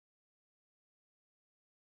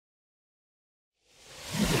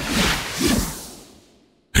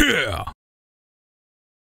Yeah!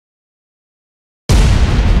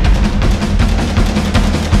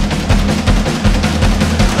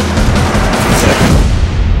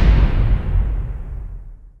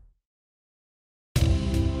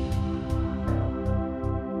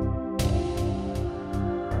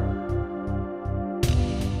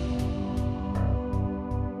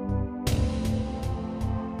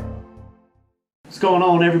 What's going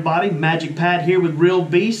on, everybody? Magic Pat here with Real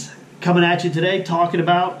Beast, coming at you today talking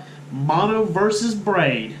about mono versus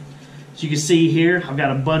braid. As you can see here, I've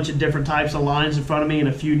got a bunch of different types of lines in front of me and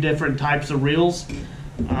a few different types of reels.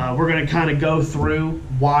 We're going to kind of go through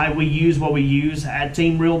why we use what we use at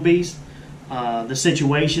Team Real Beast, the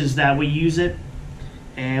situations that we use it,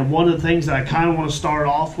 and one of the things that I kind of want to start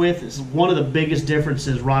off with is one of the biggest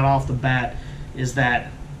differences right off the bat is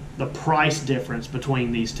that the price difference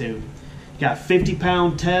between these two. Got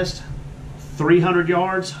 50-pound test, 300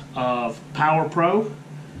 yards of Power Pro,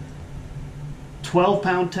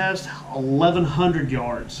 12-pound test, 1,100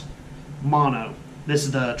 yards mono. This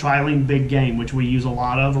is the Trilene Big Game, which we use a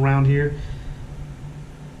lot of around here.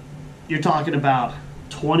 You're talking about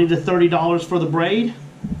 $20 to $30 for the braid,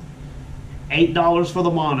 $8 for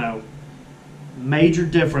the mono. Major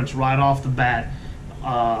difference right off the bat.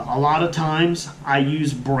 A lot of times I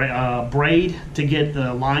use braid to get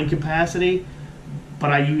the line capacity,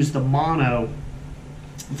 but I use the mono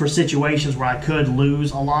for situations where I could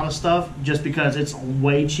lose a lot of stuff just because it's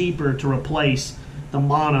way cheaper to replace the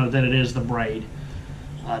mono than it is the braid.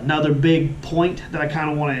 Another big point that I kind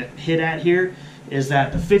of want to hit at here is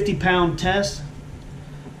that the 50-pound test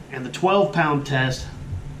and the 12-pound test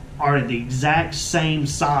are the exact same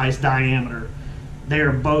size diameter. They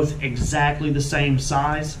are both exactly the same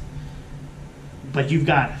size, but you've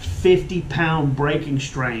got 50-pound breaking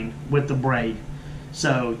strain with the braid.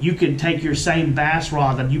 So you can take your same bass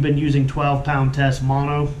rod that you've been using 12-pound test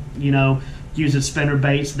mono, you know, using spinner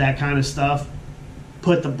baits, that kind of stuff,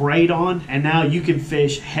 put the braid on, and now you can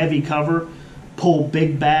fish heavy cover, pull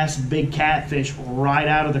big bass, big catfish right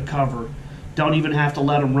out of the cover. Don't even have to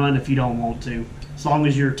let them run if you don't want to, as long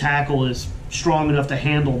as your tackle is strong enough to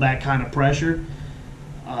handle that kind of pressure.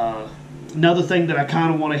 Another thing that I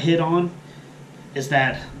kind of want to hit on is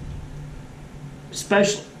that,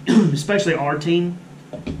 especially our team,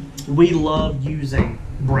 we love using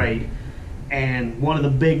braid, and one of the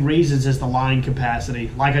big reasons is the line capacity.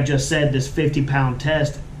 Like I just said, this 50-pound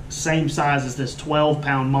test, same size as this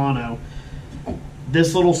 12-pound mono.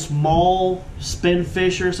 This little small spin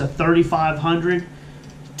fisher, it's a 3500,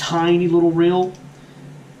 tiny little reel.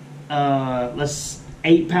 Let's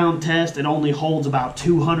 8-pound test, it only holds about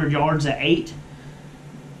 200 yards at 8.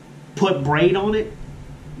 Put braid on it,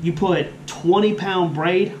 you put 20-pound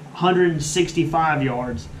braid, 165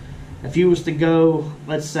 yards. If you was to go,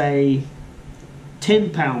 let's say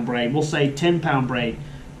 10-pound braid, we'll say 10-pound braid,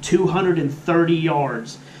 230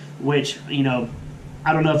 yards, which, you know,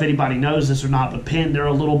 I don't know if anybody knows this or not, but Penn, they're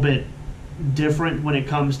a little bit different when it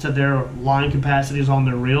comes to their line capacities on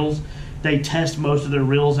their reels. They test most of their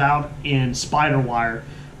reels out in spider wire,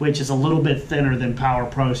 which is a little bit thinner than Power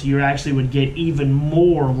Pro, so you actually would get even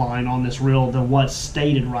more line on this reel than what's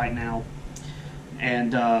stated right now.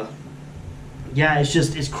 And yeah,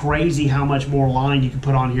 it's crazy how much more line you can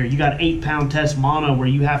put on here. You got 8-pound test mono where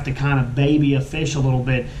you have to kind of baby a fish a little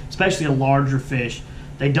bit, especially a larger fish.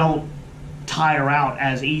 They don't tire out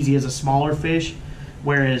as easy as a smaller fish,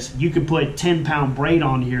 whereas you could put 10-pound braid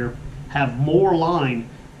on here, have more line,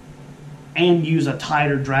 and use a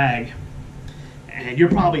tighter drag. And you're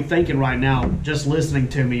probably thinking right now, just listening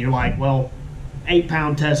to me, you're like, well,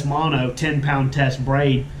 8-pound test mono, 10-pound test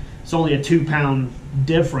braid, it's only a 2-pound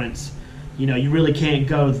difference. You know, you really can't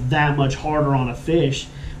go that much harder on a fish,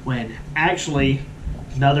 when actually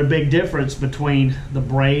another big difference between the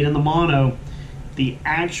braid and the mono, the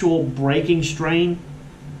actual breaking strain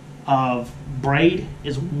of braid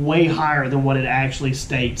is way higher than what it actually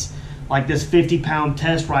states. Like this 50-pound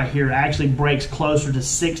test right here actually breaks closer to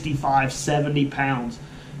 65, 70 pounds.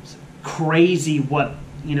 It's crazy what,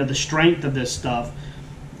 you know, the strength of this stuff.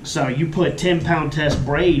 So you put 10-pound test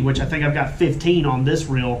braid, which I think I've got 15 on this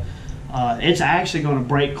reel, it's actually going to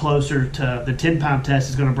break closer to, the 10-pound test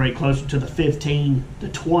is going to break closer to the 15 to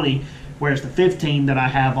 20, whereas the 15 that I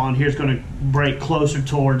have on here is going to break closer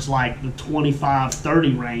towards like the 25,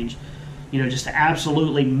 30 range. You know, just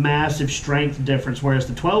absolutely massive strength difference, whereas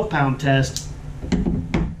the 12-pound test,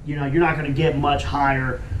 you know, you're not going to get much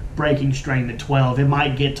higher breaking strain than 12. It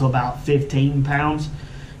might get to about 15 pounds.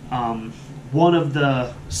 One of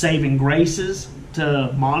the saving graces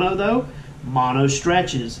to mono, though, mono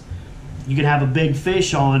stretches. You can have a big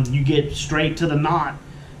fish on, you get straight to the knot,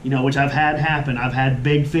 which I've had happen. I've had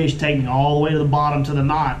big fish take me all the way to the bottom to the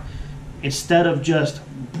knot. Instead of just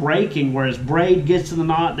breaking, whereas braid gets to the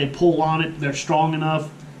knot, they pull on it, they're strong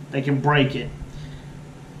enough, they can break it.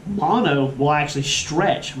 Mono will actually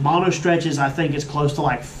stretch. Mono stretches, I think it's close to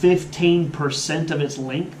like 15% of its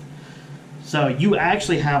length. So you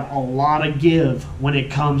actually have a lot of give when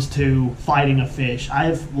it comes to fighting a fish. I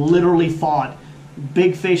have literally fought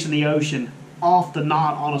big fish in the ocean off the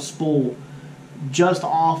knot on a spool, just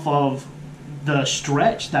off of the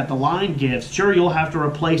stretch that the line gives. Sure, you'll have to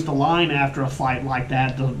replace the line after a fight like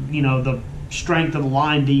that. The strength of the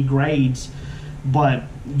line degrades, but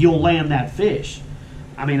you'll land that fish.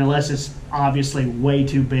 I mean, unless it's obviously way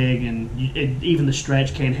too big and even the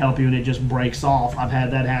stretch can't help you and it just breaks off. I've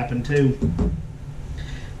had that happen too.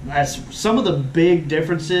 That's some of the big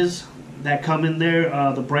differences that come in there,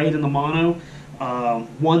 the braid and the mono.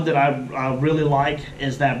 One that I really like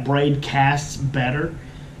is that braid casts better.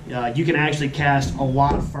 You can actually cast a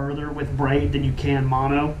lot further with braid than you can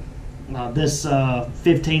mono. This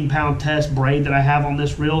 15-pound test braid that I have on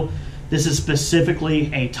this reel, this is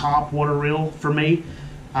specifically a top water reel for me.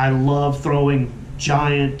 I love throwing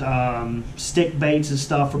giant stick baits and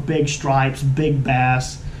stuff for big stripes, big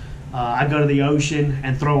bass. I go to the ocean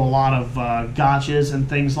and throw a lot of gotchas and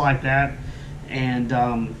things like that, and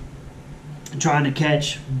trying to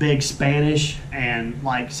catch big Spanish and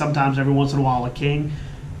like sometimes every once in a while a king.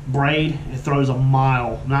 Braid, it throws a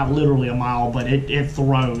mile, not literally a mile, but it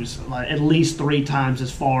throws like at least 3 times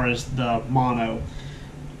as far as the mono.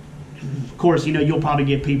 Of course, you'll probably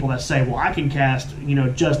get people that say, well, I can cast,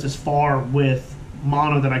 just as far with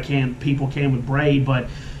mono that people can with braid, but,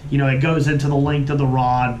 it goes into the length of the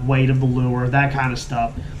rod, weight of the lure, that kind of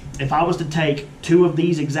stuff. If I was to take 2 of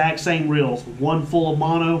these exact same reels, one full of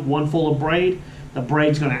mono, one full of braid, the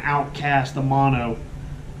braid's going to outcast the mono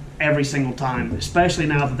every single time, especially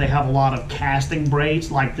now that they have a lot of casting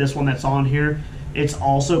braids like this one that's on here. It's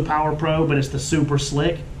also Power Pro, but it's the super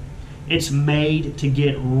slick. It's made to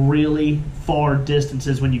get really far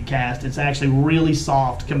distances when you cast. It's actually really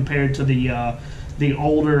soft compared to the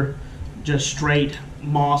older, just straight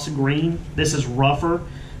moss green. This is rougher.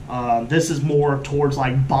 This is more towards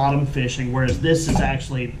like bottom fishing, whereas this is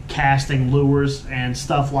actually casting lures and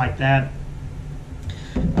stuff like that.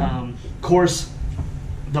 Of course,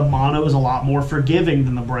 the mono is a lot more forgiving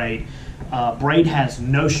than the braid. Braid has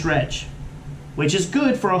no stretch, which is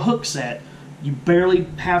good for a hook set. You barely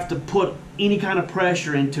have to put any kind of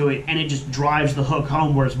pressure into it, and it just drives the hook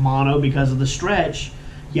home, whereas mono, because of the stretch,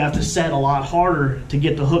 you have to set a lot harder to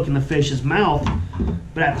get the hook in the fish's mouth.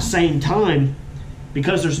 But at the same time,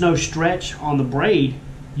 because there's no stretch on the braid,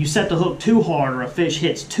 you set the hook too hard or a fish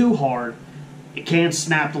hits too hard, it can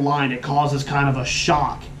snap the line. It causes kind of a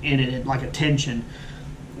shock in it, like a tension.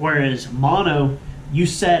 Whereas mono, you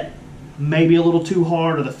set maybe a little too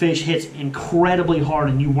hard or the fish hits incredibly hard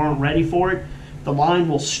and you weren't ready for it, the line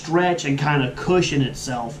will stretch and kind of cushion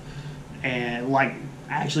itself, and like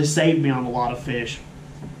actually saved me on a lot of fish.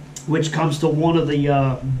 Which comes to one of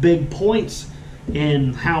the big points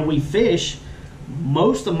in how we fish.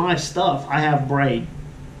 Most of my stuff I have braid.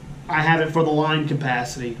 I have it for the line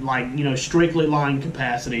capacity, like strictly line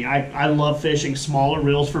capacity. I love fishing smaller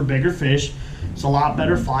reels for bigger fish. It's a lot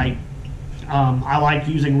better fight. I like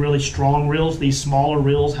using really strong reels. These smaller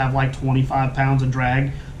reels have like 25 pounds of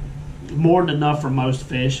drag, more than enough for most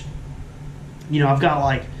fish. I've got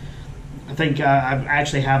like, I think I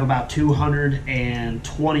actually have about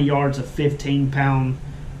 220 yards of 15-pound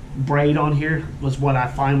braid on here, was what I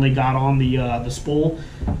finally got on the spool.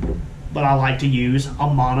 But I like to use a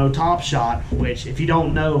mono top shot, which if you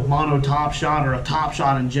don't know, mono top shot or a top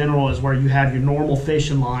shot in general is where you have your normal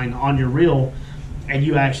fishing line on your reel and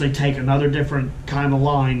you actually take another different kind of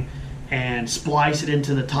line and splice it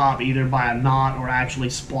into the top, either by a knot or actually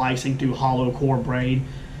splicing through hollow core braid.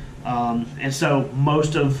 And so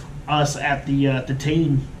most of us at the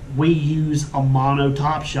team, we use a mono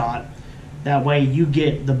top shot. That way you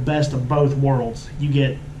get the best of both worlds. You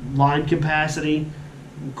get line capacity,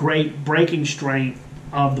 great breaking strength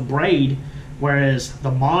of the braid, whereas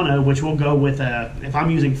the mono, which will go with if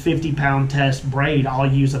I'm using 50-pound test braid,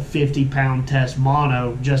 I'll use a 50-pound test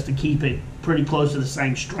mono just to keep it pretty close to the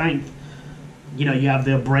same strength. You have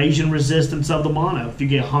the abrasion resistance of the mono. If you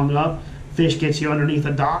get hung up, fish gets you underneath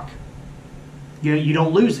a dock, you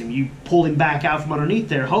don't lose him. You pull him back out from underneath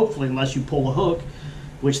there, hopefully, unless you pull a hook,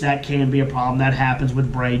 which that can be a problem. That happens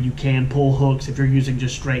with braid. You can pull hooks if you're using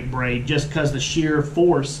just straight braid, just because the sheer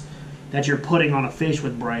force that you're putting on a fish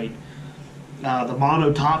with braid. The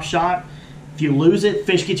mono top shot, if you lose it,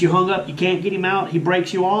 fish gets you hung up, you can't get him out, he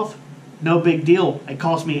breaks you off, no big deal. It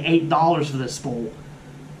cost me $8 for this spool.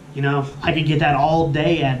 You know, I could get that all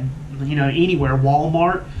day at, you know, anywhere,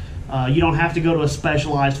 Walmart. You don't have to go to a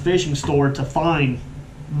specialized fishing store to find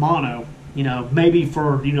mono. You know, maybe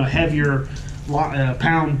for, you know, heavier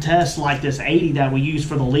pound tests like this 80 that we use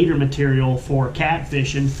for the leader material for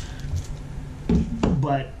catfishing.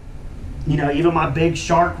 But, you know, even my big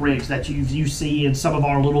shark rigs that you see in some of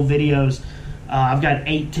our little videos, I've got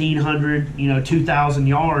 1,800, you know, 2,000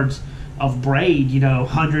 yards of braid, you know,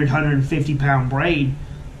 100, 150 pound braid,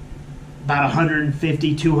 about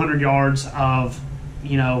 150, 200 yards of,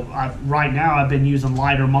 you know, right now I've been using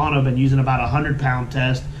lighter mono, been using about 100 pound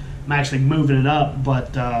test. I'm actually moving it up,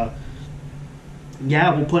 but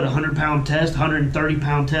yeah, we'll put 100 pound test, 130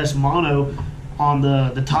 pound test mono on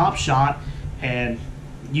the top shot, and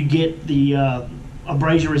you get the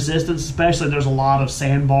abrasion resistance. Especially there's a lot of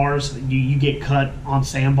sandbars. You get cut on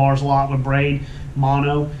sandbars a lot with braid.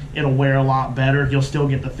 Mono, it'll wear a lot better. You'll still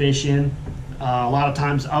get the fish in. A lot of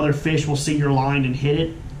times other fish will see your line and hit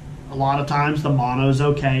it. A lot of times the mono's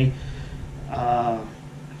okay.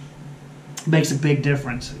 Makes a big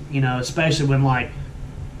difference, you know, especially when like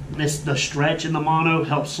the stretch in the mono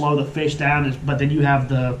helps slow the fish down, but then you have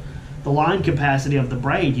the line capacity of the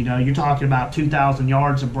braid. You know, you're talking about 2,000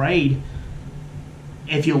 yards of braid.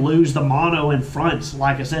 If you lose the mono in fronts,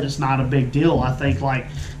 like I said, it's not a big deal. I think like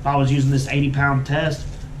if I was using this 80 pound test,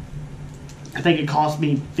 I think it cost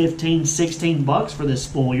me 15, 16 bucks for this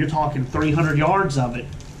spool. You're talking 300 yards of it.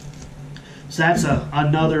 So that's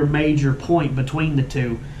another major point between the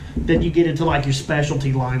two. Then you get into like your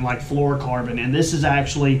specialty line like fluorocarbon, and this is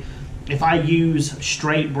actually, if I use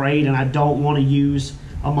straight braid and I don't want to use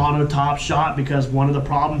a mono top shot, because one of the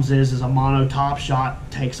problems is a mono top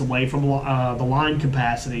shot takes away from the line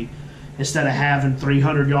capacity. Instead of having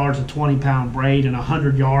 300 yards of 20 pound braid and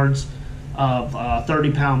 100 yards of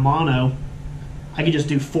 30 pound mono, I can just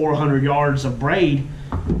do 400 yards of braid,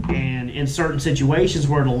 and in certain situations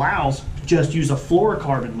where it allows, just use a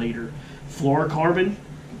fluorocarbon leader. Fluorocarbon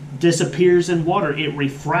disappears in water. It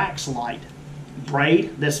refracts light.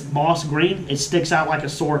 Braid, this moss green, it sticks out like a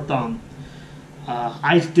sore thumb.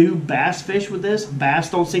 I do bass fish with this.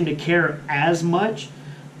 Bass don't seem to care as much.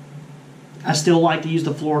 I still like to use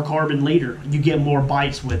the fluorocarbon leader. You get more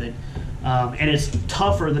bites with it. And it's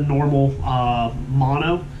tougher than normal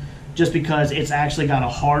mono, just because it's actually got a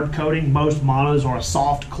hard coating. Most monos are a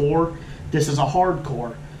soft core. This is a hard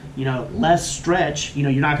core. You know, less stretch. You know,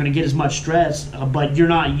 you're not going to get as much stretch, but you're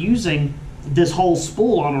not using this whole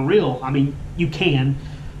spool on a reel. I mean, you can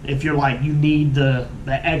if you're like, you need the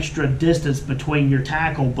extra distance between your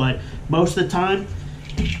tackle, but most of the time,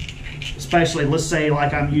 especially let's say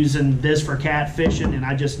like I'm using this for catfishing and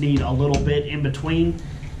I just need a little bit in between,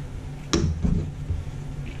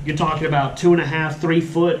 you're talking about 2.5, 3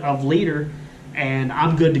 foot of leader, and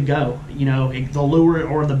I'm good to go. You know, the lure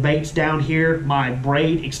or the bait's down here, my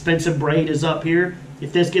braid, expensive braid, is up here.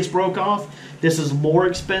 If this gets broke off, this is more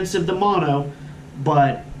expensive than mono,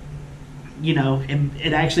 but you know,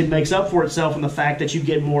 it actually makes up for itself in the fact that you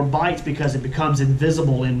get more bites because it becomes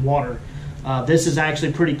invisible in water. This is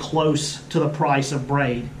actually pretty close to the price of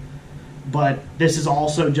braid, but this is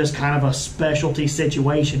also just kind of a specialty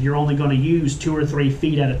situation. You're only going to use 2 or 3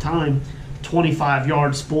 feet at a time. 25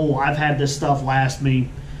 yard spool. I've had this stuff last me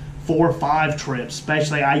 4 or 5 trips.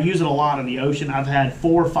 Especially, I use it a lot in the ocean. I've had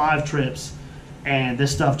 4 or 5 trips, and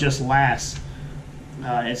this stuff just lasts.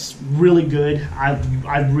 It's really good.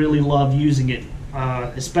 I really love using it,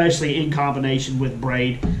 especially in combination with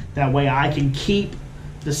braid. That way I can keep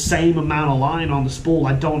the same amount of line on the spool.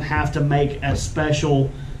 I don't have to make a special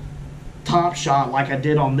top shot like I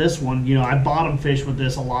did on this one. You know, I bottom fish with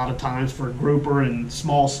this a lot of times for grouper and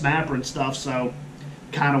small snapper and stuff, so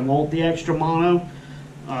kind of want the extra mono.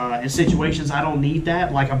 In situations I don't need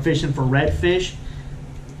that, like I'm fishing for redfish,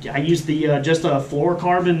 I use the just a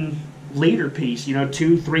fluorocarbon leader piece, you know,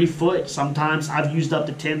 2-3 foot. Sometimes I've used up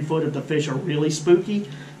to 10 foot if the fish are really spooky,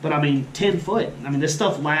 but I mean 10 foot. I mean, this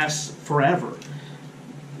stuff lasts forever.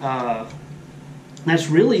 That's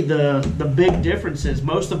really the big differences.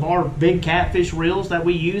 Most of our big catfish reels that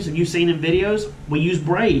we use, and you've seen in videos, we use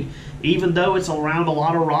braid. Even though it's around a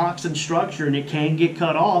lot of rocks and structure and it can get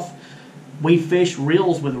cut off, we fish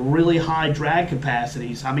reels with really high drag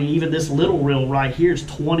capacities. I mean, even this little reel right here is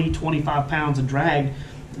 20-25 pounds of drag.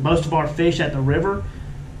 Most of our fish at the river,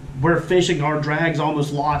 we're fishing our drags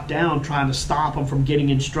almost locked down, trying to stop them from getting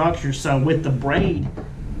in structure. So with the braid,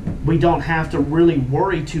 we don't have to really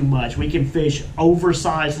worry too much. We can fish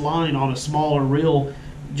oversized line on a smaller reel,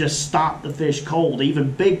 just stop the fish cold.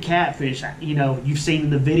 Even big catfish, you know, you've seen in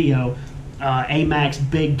the video, Amax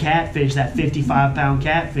big catfish, that 55 pound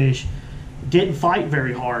catfish, didn't fight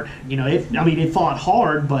very hard. You know, it fought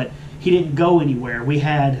hard, but he didn't go anywhere. We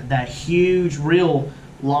had that huge reel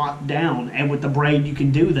locked down, and with the braid, you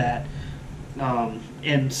can do that.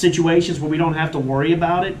 In situations where we don't have to worry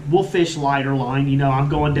about it, we'll fish lighter line. You know, I'm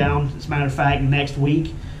going down, as a matter of fact, next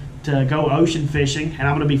week to go ocean fishing, and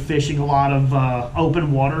I'm going to be fishing a lot of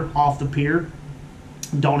open water off the pier.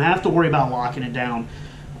 Don't have to worry about locking it down.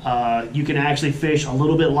 You can actually fish a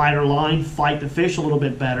little bit lighter line, fight the fish a little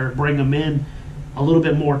bit better, bring them in a little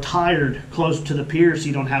bit more tired close to the pier, so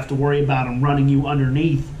you don't have to worry about them running you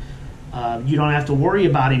underneath. You don't have to worry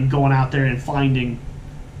about him going out there and finding,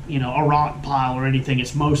 you know, a rock pile or anything.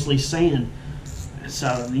 It's mostly sand.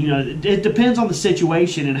 So, you know, it depends on the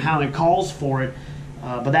situation and how it calls for it.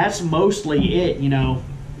 But that's mostly it. You know,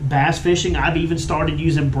 bass fishing, I've even started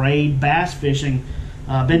using braid bass fishing.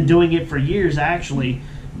 Been doing it for years, actually.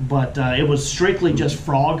 But it was strictly just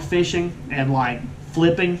frog fishing and like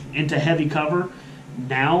flipping into heavy cover.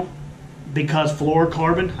 Now, because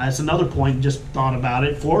fluorocarbon, that's another point, just thought about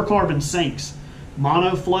it. Fluorocarbon sinks.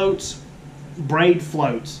 Mono floats, braid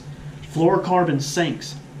floats. Fluorocarbon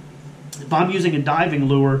sinks. If I'm using a diving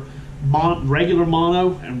lure, regular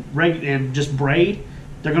mono and just braid,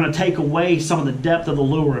 they're going to take away some of the depth of the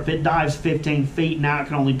lure. If it dives 15 feet, now it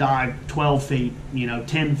can only dive 12 feet, you know,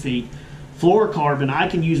 10 feet. Fluorocarbon, I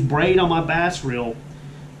can use braid on my bass reel,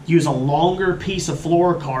 use a longer piece of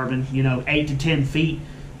fluorocarbon, you know, 8 to 10 feet,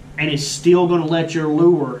 and it's still going to let your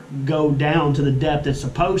lure go down to the depth it's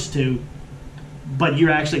supposed to, but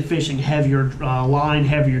you're actually fishing heavier line,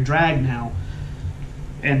 heavier drag now.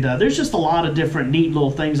 And there's just a lot of different neat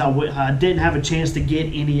little things. I didn't have a chance to get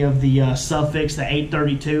any of the Suffix, the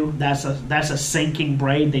 832. That's a sinking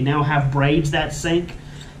braid. They now have braids that sink,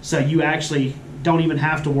 so you actually don't even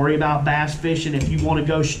have to worry about bass fishing. If you want to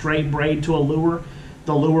go straight braid to a lure,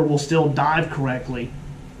 the lure will still dive correctly.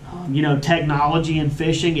 You know, technology in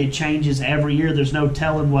fishing, it changes every year. There's no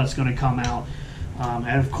telling what's going to come out.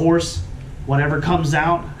 And of course, whatever comes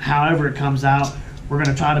out, however it comes out, we're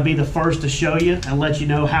going to try to be the first to show you and let you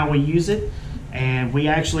know how we use it. And we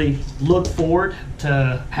actually look forward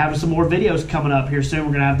to having some more videos coming up here soon.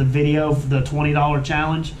 We're going to have the video for the $20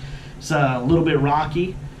 challenge. It's a little bit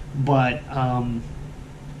rocky, but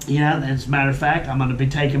yeah, as a matter of fact, I'm going to be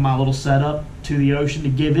taking my little setup to the ocean to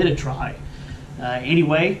give it a try.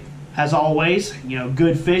 Anyway, as always, you know,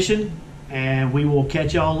 good fishing, and we will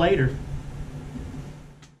catch y'all later.